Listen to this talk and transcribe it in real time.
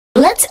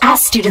Let's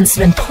ask students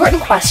some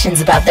important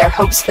questions about their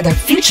hopes for their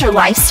future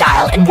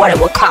lifestyle and what it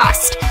will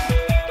cost.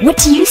 What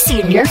do you see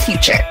in your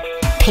future?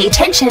 Pay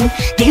attention,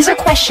 these are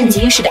questions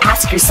you should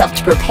ask yourself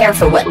to prepare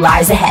for what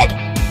lies ahead.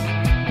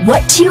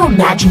 What do you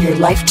imagine your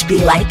life to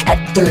be like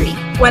at 30?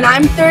 When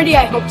I'm 30,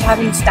 I hope to have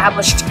an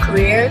established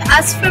career.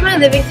 As for my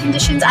living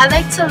conditions, I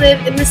like to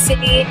live in the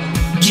city.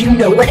 Do you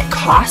know what it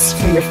costs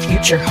for your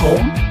future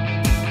home?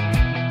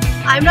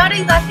 I'm not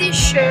exactly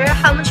sure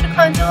how much a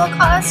condo will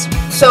cost.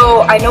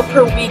 So I know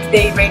per week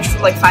they range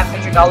from like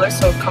 $500,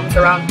 so it comes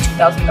around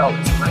 $2,000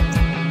 a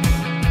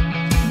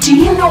month. Do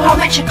you know how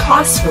much it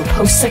costs for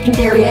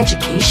post-secondary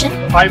education?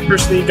 I'm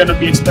personally going to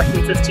be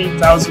expecting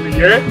 $15,000 a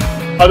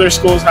year. Other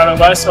schools have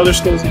it less, other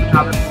schools even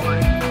have it more.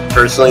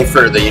 Personally,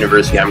 for the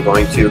university I'm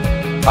going to,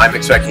 I'm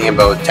expecting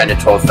about $10,000 to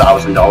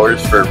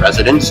 $12,000 for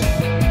residents.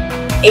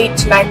 $8,000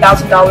 to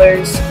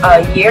 $9,000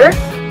 a year.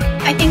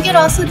 I think it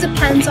also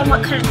depends on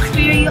what kind of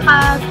career you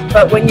have.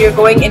 But when you're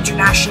going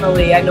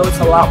internationally, I know it's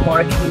a lot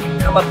more. It can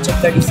come up to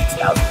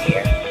 $36,000 a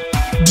year.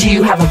 Do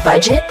you have a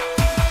budget?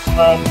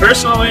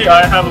 Personally,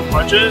 I have a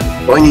budget.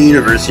 Going to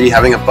university,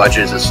 having a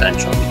budget is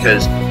essential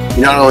because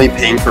you're not only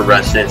paying for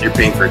residence, you're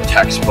paying for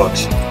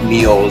textbooks,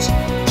 meals,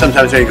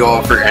 sometimes when you go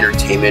out for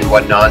entertainment and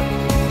whatnot.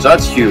 So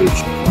that's huge.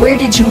 Where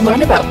did you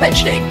learn about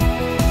budgeting?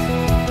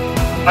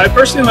 I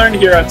personally learned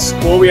here at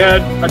school. We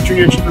had a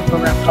junior achievement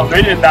program come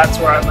in, and that's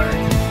where I learned.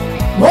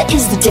 What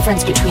is the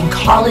difference between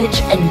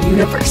college and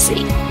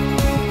university?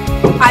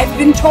 I've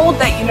been told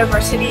that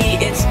university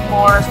is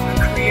more for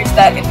careers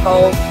that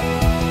involve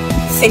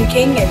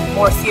thinking and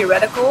more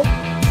theoretical,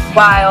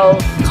 while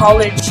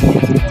college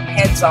is more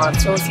hands-on.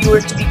 So if you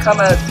were to become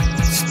a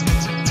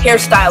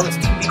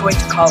hairstylist, you'd be going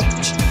to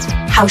college.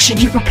 How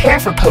should you prepare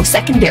for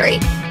post-secondary?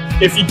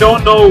 If you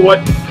don't know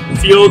what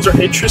fields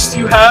or interests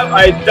you have,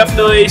 I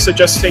definitely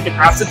suggest taking an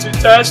aptitude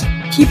test.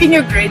 Keeping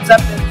your grades up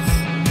is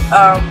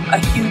a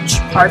huge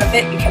part of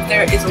it because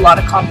there is a lot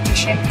of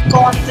competition. Go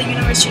on the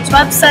university's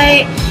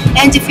website,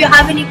 and if you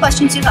have any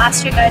questions, you can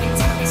ask your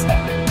guidance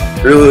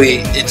counselor. Really,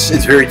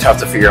 it's very tough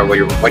to figure out what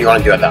you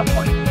want to do at that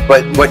point.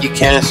 But what you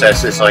can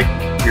assess is like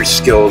your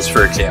skills,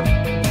 for example.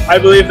 I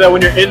believe that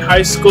when you're in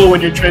high school,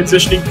 when you're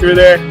transitioning through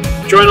there,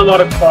 join a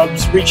lot of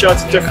clubs, reach out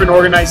to different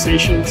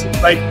organizations,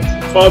 like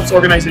clubs,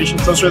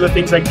 organizations. Those are the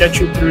things that get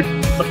you through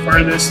the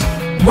furthest.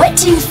 What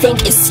do you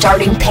think is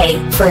starting pay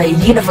for a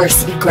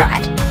university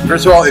grad?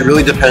 First of all, it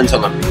really depends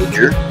on the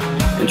major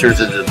in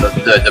terms of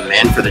the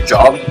demand for the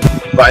job.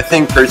 But I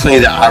think personally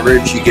the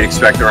average you could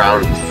expect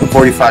around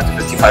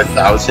 $45,000 to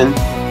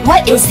 $55,000.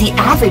 What is the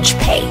average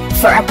pay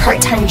for a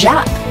part-time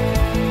job?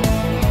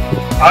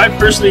 I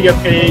personally get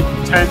paid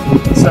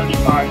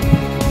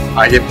 $10.75.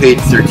 I get paid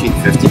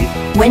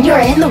 $13.50. When you're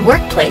in the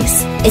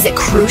workplace, is it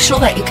crucial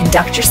that you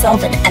conduct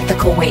yourself in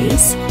ethical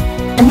ways?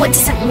 And what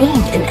does it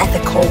mean in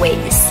ethical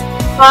ways?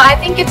 Well, I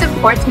think it's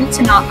important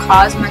to not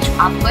cause much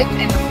conflict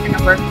in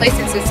a workplace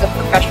since it's a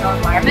professional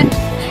environment.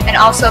 And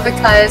also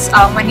because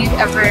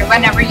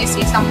whenever you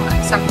see some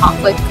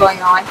conflict going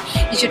on,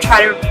 you should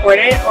try to report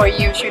it, or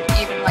you should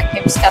even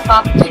maybe step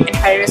up and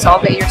try to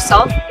resolve it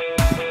yourself.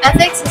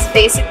 Ethics is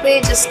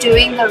basically just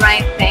doing the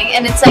right thing,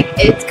 and it's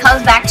it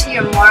comes back to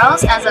your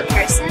morals as a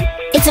person.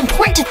 It's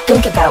important to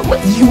think about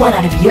what you want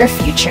out of your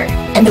future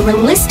and the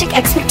realistic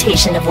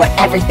expectation of what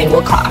everything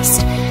will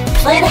cost.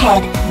 Plan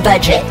ahead,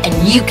 budget,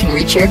 and you can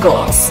reach your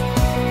goals.